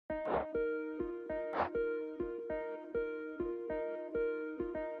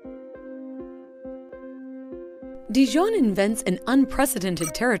DIJON invents an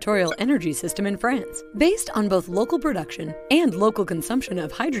unprecedented territorial energy system in France, based on both local production and local consumption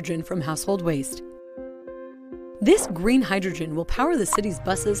of hydrogen from household waste. This green hydrogen will power the city's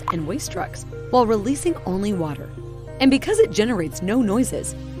buses and waste trucks while releasing only water. And because it generates no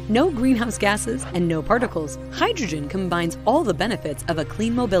noises, no greenhouse gases, and no particles, hydrogen combines all the benefits of a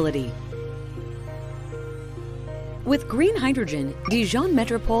clean mobility. With green hydrogen, Dijon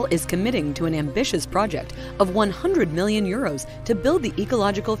Metropole is committing to an ambitious project of 100 million euros to build the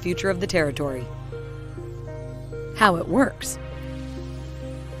ecological future of the territory. How it works.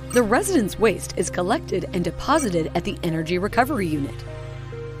 The residents' waste is collected and deposited at the energy recovery unit.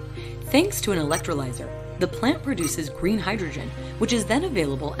 Thanks to an electrolyzer, the plant produces green hydrogen, which is then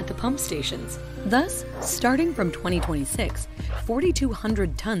available at the pump stations. Thus, starting from 2026,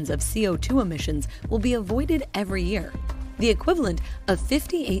 4,200 tons of CO2 emissions will be avoided every year, the equivalent of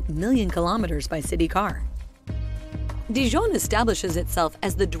 58 million kilometers by city car. Dijon establishes itself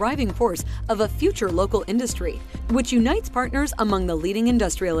as the driving force of a future local industry, which unites partners among the leading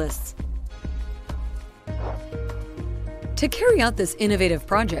industrialists. To carry out this innovative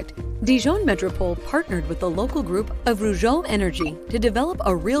project, Dijon Metropole partnered with the local group of Rougeau Energy to develop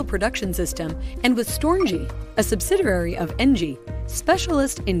a real production system, and with Storngy, a subsidiary of ENGIE,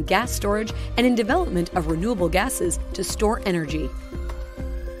 specialist in gas storage and in development of renewable gases to store energy.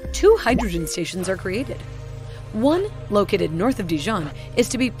 2 hydrogen stations are created. One, located north of Dijon, is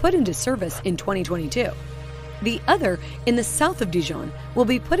to be put into service in 2022. The other, in the south of Dijon, will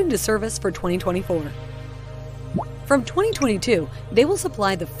be put into service for 2024. From 2022, they will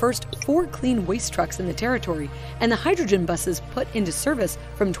supply the first 4 clean waste trucks in the territory, and the hydrogen buses put into service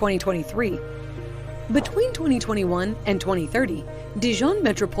from 2023. Between 2021 and 2030, Dijon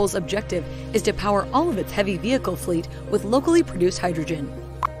Metropole's objective is to power all of its heavy vehicle fleet with locally produced hydrogen.